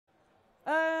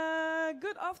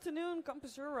Good afternoon,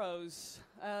 Campus Heroes.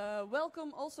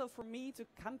 Welcome also from me to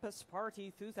Campus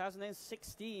Party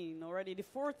 2016, already the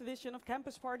 4th edition of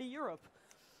Campus Party Europe.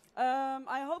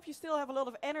 I hope you still have a lot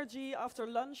of energy after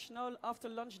lunch, no after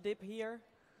lunch dip here.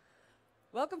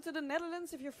 Welcome to the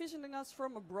Netherlands if you're visiting us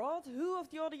from abroad. Who of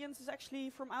the audience is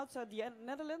actually from outside the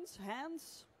Netherlands?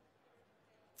 Hands?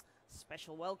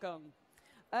 Special welcome.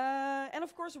 And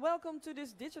of course, welcome to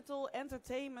this digital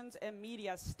entertainment and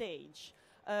media stage.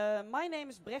 My name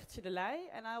is Brechtje de Leij,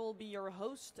 and I will be your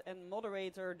host and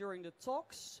moderator during the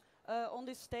talks on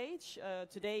this stage,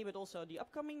 today but also the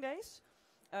upcoming days.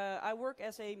 I work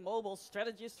as a mobile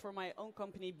strategist for my own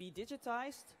company, Be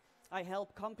Digitized. I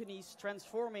help companies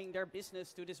transforming their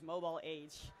business to this mobile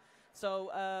age.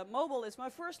 So mobile is my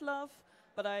first love,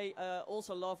 but I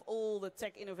also love all the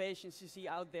tech innovations you see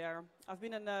out there. I've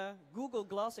been a Google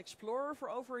Glass Explorer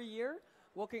for over a year,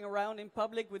 walking around in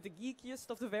public with the geekiest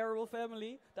of the wearable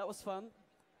family. That was fun.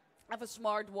 I have a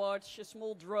smartwatch, a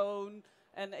small drone,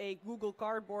 and a Google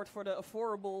Cardboard for the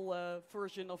affordable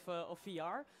version of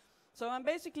VR. So I'm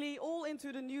basically all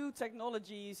into the new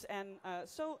technologies, and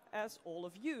so as all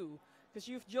of you, because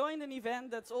you've joined an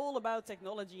event that's all about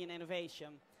technology and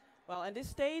innovation. Well, and this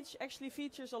stage actually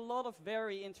features a lot of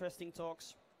very interesting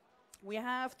talks. We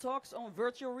have talks on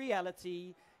virtual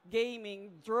reality,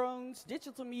 gaming, drones,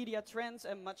 digital media trends,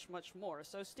 and much, much more.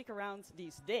 So stick around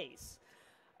these days.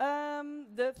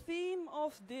 The theme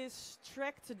of this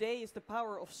track today is the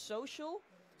power of social.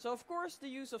 So of course the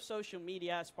use of social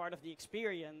media is part of the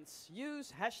experience.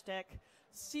 Use hashtag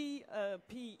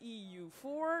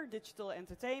CPEU4, digital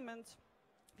entertainment,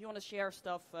 if you want to share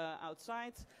stuff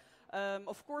outside.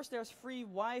 Of course there's free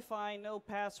Wi-Fi, no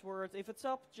password. If it's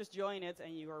up, just join it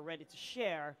and you are ready to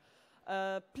share.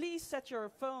 Please set your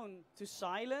phone to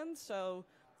silent, so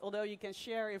although you can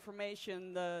share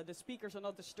information, the speakers are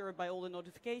not disturbed by all the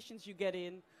notifications you get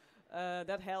in.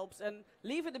 That helps. And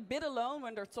leave it a bit alone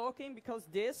when they're talking, because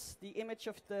the image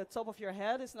of the top of your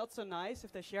head, is not so nice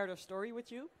if they share their story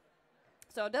with you.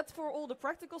 So that's for all the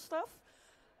practical stuff.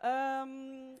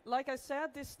 Like I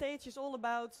said, this stage is all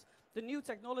about the new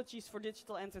technologies for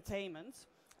digital entertainment.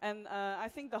 And I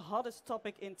think the hottest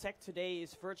topic in tech today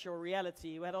is virtual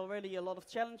reality. We had already a lot of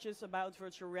challenges about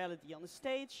virtual reality on the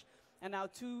stage, and now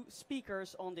 2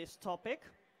 speakers on this topic.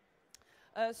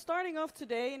 Starting off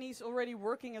today, and he's already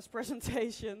working his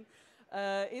presentation,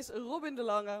 is Robin de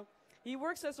Lange. He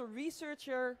works as a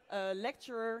researcher,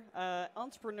 lecturer,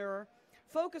 entrepreneur,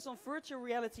 focused on virtual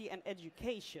reality and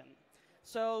education.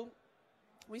 So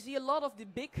we see a lot of the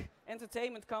big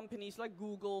entertainment companies like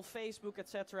Google, Facebook,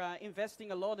 etc.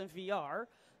 investing a lot in VR.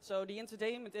 So the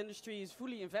entertainment industry is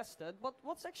fully invested, but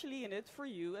what's actually in it for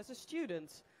you as a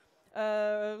student?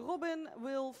 Robin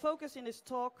will focus in his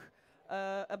talk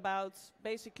about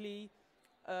basically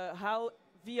how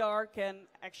VR can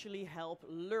actually help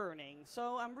learning.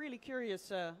 So I'm really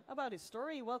curious about his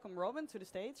story. Welcome, Robin, to the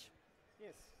stage.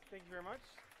 Yes, thank you very much.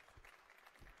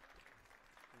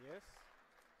 Yes.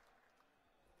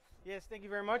 Yes, thank you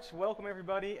very much. Welcome,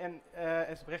 everybody. And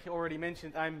as Brechtje already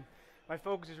mentioned, my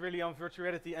focus is really on virtual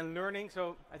reality and learning.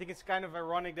 So I think it's kind of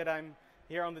ironic that I'm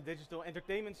here on the digital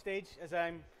entertainment stage, as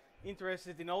I'm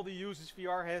interested in all the uses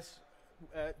VR has.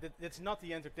 That's not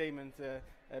the entertainment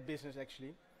business,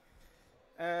 actually.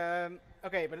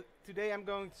 Okay, but today I'm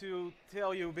going to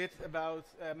tell you a bit about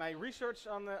my research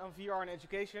on VR and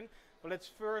education. But let's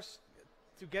first,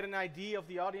 to get an idea of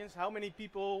the audience, how many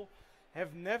people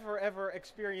have never ever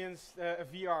experienced a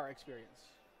VR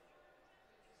experience?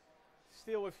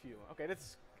 Still a few. Okay,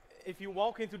 that's, if you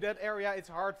walk into that area, it's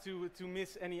hard to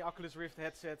miss any Oculus Rift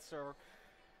headsets or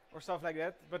stuff like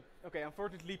that. But okay,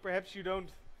 unfortunately, perhaps you don't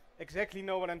exactly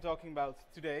know what I'm talking about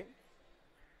today.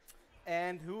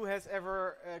 And who has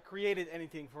ever created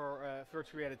anything for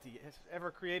virtual reality? Has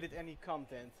ever created any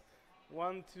content?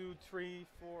 1, 2, 3,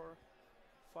 4,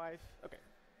 5. Okay.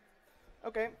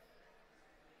 Okay.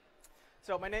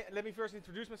 So let me first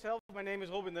introduce myself. My name is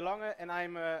Robin de Lange, and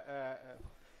I'm.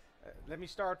 Let me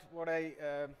start. I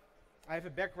have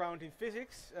a background in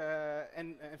physics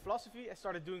and philosophy. I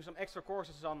started doing some extra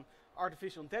courses on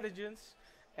artificial intelligence.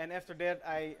 And after that,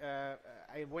 I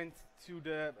went to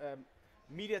the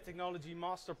Media Technology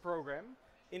Master Program.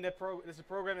 In that there's a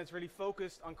program that's really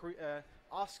focused on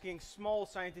asking small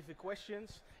scientific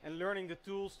questions and learning the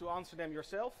tools to answer them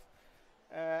yourself.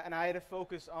 And I had a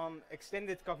focus on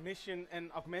extended cognition and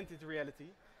augmented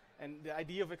reality. And the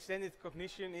idea of extended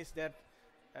cognition is that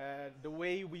the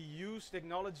way we use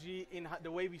technology in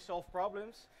the way we solve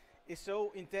problems is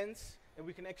so intense, and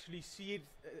we can actually see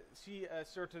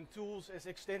certain tools as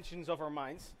extensions of our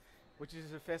minds, which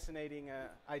is a fascinating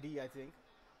idea, I think.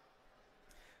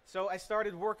 So I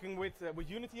started working with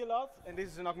Unity a lot, and this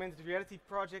is an augmented reality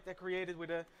project I created with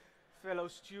a fellow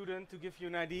student. To give you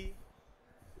an idea.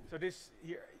 So this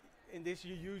here, in this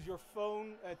you use your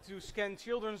phone to scan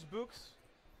children's books,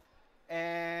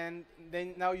 and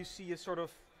then now you see a sort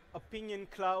of opinion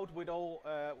cloud with all.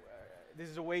 This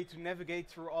is a way to navigate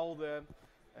through all the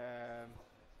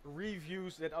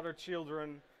reviews that other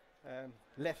children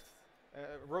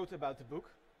wrote about the book.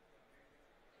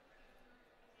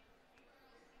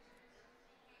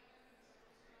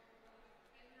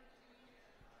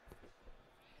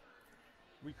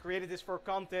 We created this for a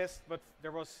contest, but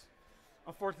there was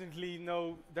unfortunately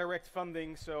no direct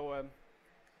funding, so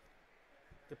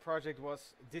the project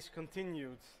was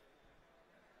discontinued.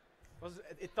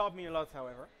 It taught me a lot,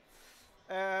 however.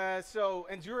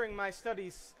 And during my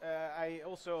studies, I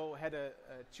also had a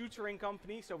tutoring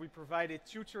company, so we provided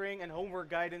tutoring and homework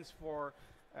guidance for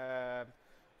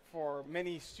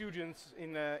many students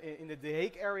in the The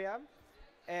Hague area.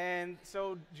 And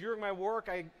so during my work,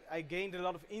 I gained a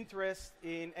lot of interest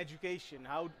in education.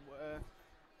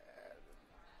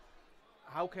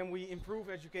 How can we improve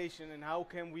education, and how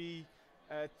can we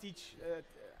teach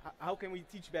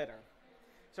better?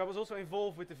 So I was also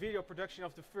involved with the video production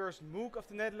of the first MOOC of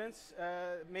the Netherlands,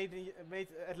 made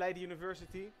at Leiden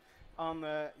University on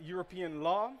European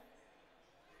law.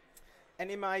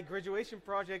 And in my graduation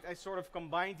project, I sort of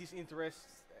combined these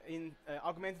interests in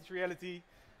augmented reality,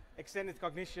 extended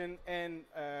cognition, and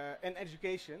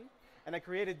education. And I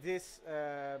created this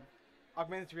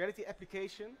augmented reality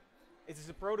application. It is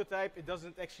a prototype. It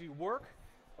doesn't actually work,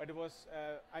 but it was.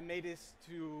 I made this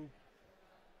to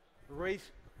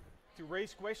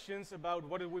raise questions about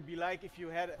what it would be like if you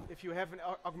have an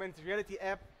augmented reality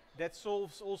app that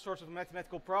solves all sorts of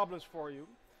mathematical problems for you,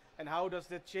 and how does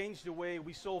that change the way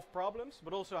we solve problems,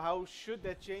 but also how should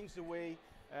that change the way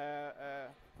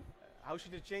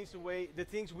the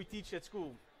things we teach at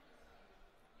school?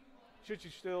 Should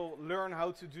you still learn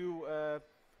how to do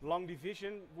long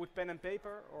division with pen and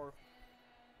paper, or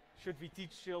should we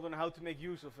teach children how to make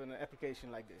use of an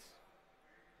application like this?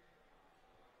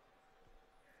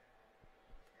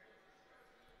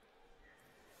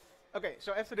 Okay,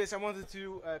 so after this I wanted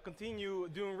to continue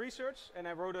doing research, and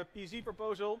I wrote a PhD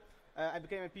proposal. I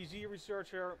became a PhD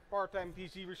researcher, part-time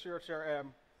PhD researcher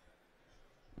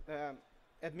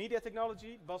at Media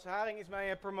Technology. Bas Haring is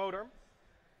my promoter.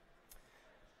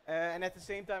 And at the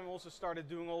same time I also started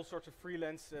doing all sorts of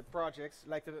freelance projects.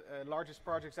 Like the largest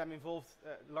project I'm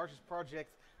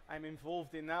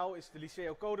involved in now is the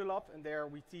Liceo Code Lab, and there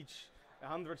we teach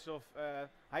hundreds of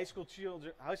high school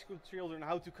children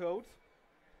how to code.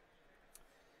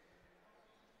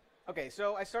 Okay,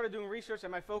 so I started doing research,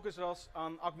 and my focus was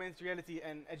on augmented reality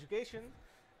and education.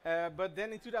 But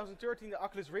then in 2013 the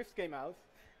Oculus Rift came out,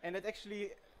 and it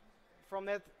actually, from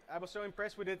that I was so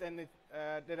impressed with it, and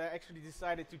that I actually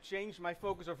decided to change my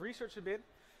focus of research a bit.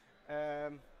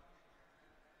 And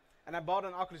I bought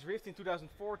an Oculus Rift in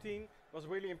 2014, was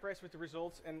really impressed with the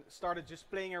results, and started just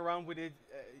playing around with it,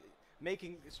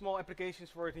 making small applications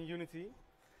for it in Unity.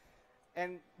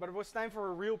 But it was time for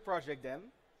a real project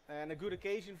then. And a good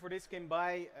occasion for this came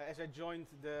by as I joined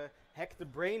the Hack the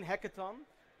Brain hackathon.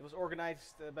 It was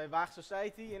organized by Waag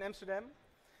Society in Amsterdam.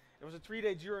 It was a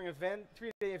three-day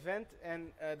event,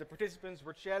 and the participants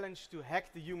were challenged to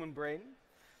hack the human brain.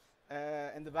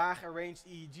 And the Waag arranged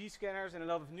EEG scanners and a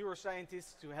lot of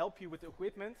neuroscientists to help you with the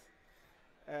equipment.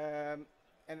 And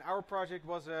our project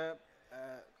was a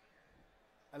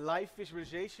live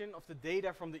visualization of the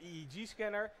data from the EEG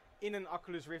scanner in an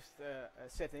Oculus Rift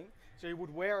setting. So you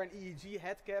would wear an EEG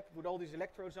head cap with all these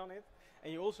electrodes on it,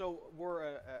 and you also wore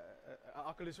an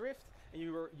Oculus Rift, and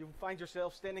you find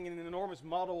yourself standing in an enormous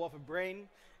model of a brain,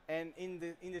 and in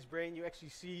this brain you actually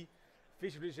see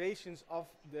visualizations of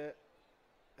the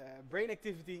brain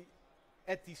activity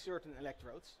at these certain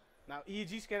electrodes. Now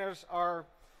EEG scanners are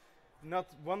not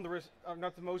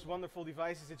the most wonderful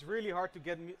devices. It's really hard to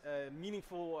get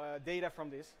meaningful data from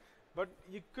this. But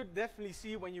you could definitely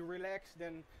see when you relax,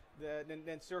 then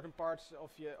certain parts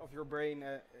of your brain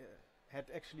had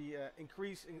actually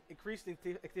increased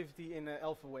activity in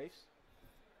alpha waves.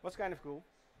 What's kind of cool.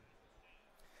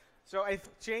 So I've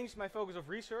changed my focus of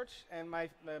research, and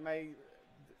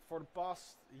for the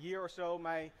past year or so,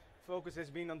 my focus has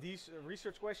been on these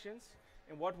research questions.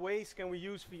 In what ways can we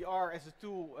use VR as a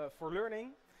tool for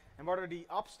learning? And what are the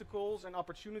obstacles and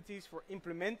opportunities for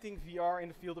implementing VR in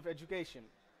the field of education?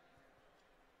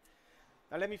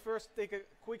 Now let me first take a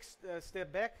quick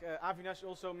step back. Avinash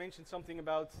also mentioned something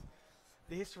about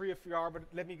the history of VR, but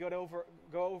let me go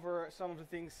over some of the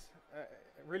things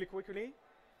really quickly.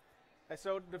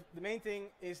 So the main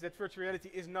thing is that virtual reality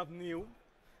is not new.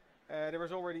 There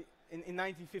was already in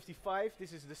 1955.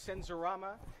 This is the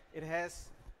Sensorama. It has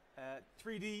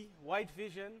 3D, white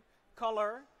vision,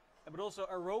 color, but also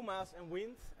aromas and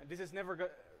wind. This has never got,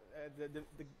 the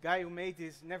guy who made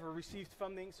this never received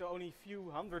funding, so only a few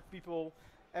hundred people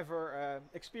ever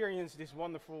experienced this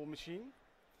wonderful machine.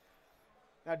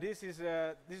 Now this is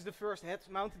the first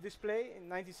head-mounted display in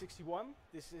 1961.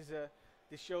 This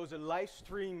shows a live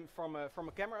stream from a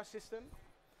camera system.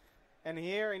 And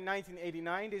here in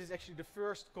 1989, this is actually the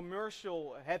first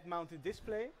commercial head-mounted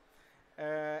display.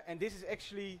 And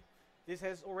this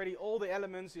has already all the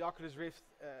elements the Oculus Rift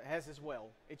has as well.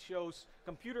 It shows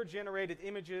computer-generated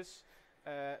images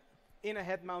in a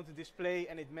head-mounted display,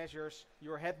 and it measures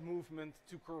your head movement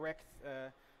to correct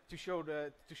to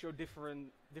show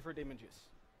different images.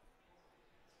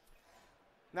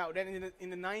 Now, then in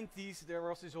the 90s, there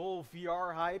was this whole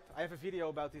VR hype. I have a video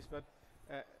about this, but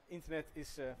internet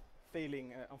is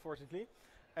failing, unfortunately.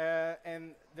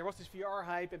 And there was this VR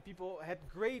hype, and people had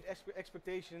great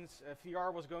expectations.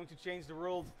 VR was going to change the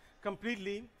world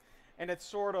completely, and that's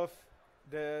sort of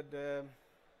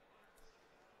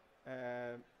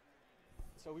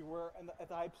so we were at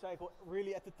the hype cycle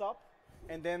really at the top,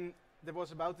 and then there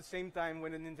was about the same time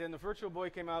when the Nintendo Virtual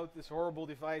Boy came out, this horrible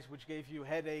device which gave you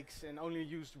headaches and only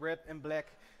used red and black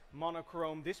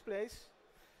monochrome displays.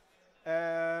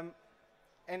 And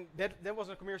that was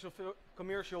a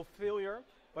commercial failure,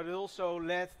 but it also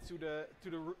led to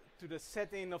the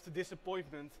set-in of the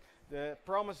disappointment. The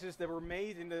promises that were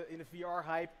made in the VR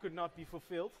hype could not be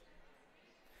fulfilled.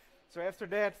 So after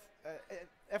that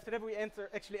we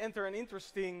actually enter an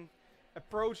interesting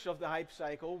approach of the hype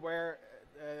cycle, where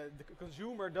the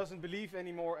consumer doesn't believe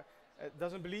anymore,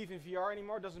 doesn't believe in VR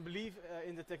anymore, doesn't believe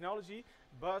in the technology,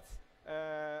 but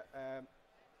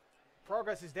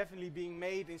progress is definitely being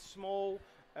made in small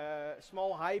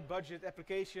high-budget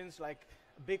applications. Like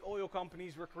big oil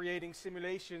companies were creating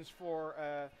simulations for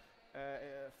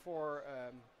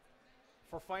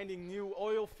finding new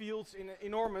oil fields in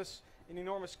enormous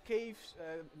caves,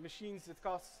 machines that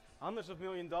cost hundreds of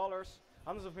millions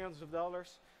of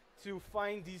dollars to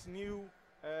find these new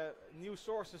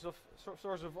sources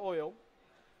of oil.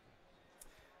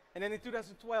 And then in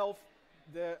 2012,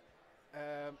 the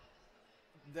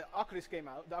Oculus came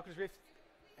out. The Oculus Rift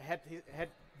had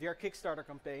their Kickstarter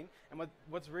campaign, and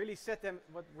what really set the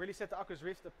Oculus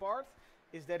Rift apart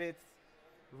is that it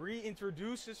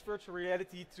reintroduces virtual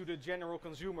reality to the general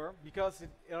consumer, because it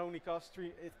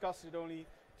costed only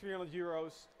 300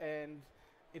 euros, and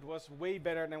it was way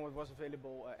better than what was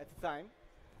available at the time.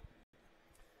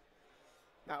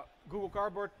 Now, Google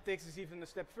Cardboard takes this even a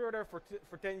step further.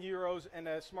 For 10 euros and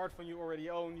a smartphone you already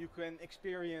own, you can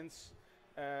experience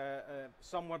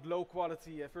somewhat low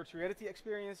quality virtual reality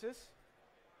experiences.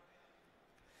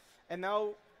 And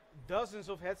now dozens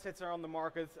of headsets are on the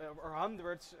market, or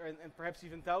hundreds, and perhaps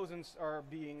even thousands are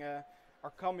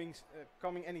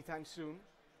coming anytime soon.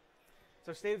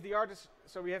 So state of the art is,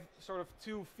 so we have sort of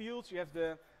two fields. You have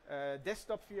the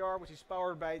desktop VR, which is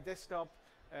powered by desktop.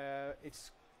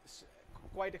 It's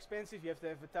quite expensive. You have to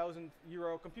have a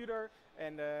 €1,000 computer,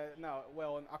 and now,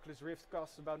 well, an Oculus Rift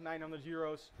costs about 900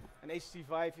 euros. An HTC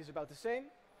Vive is about the same.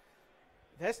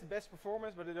 It has the best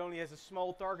performance, but it only has a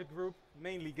small target group,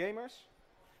 mainly gamers.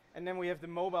 And then we have the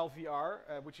mobile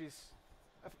VR, which is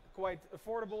quite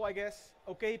affordable, I guess.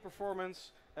 Okay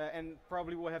performance, and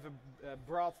probably will have a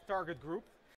broad target group.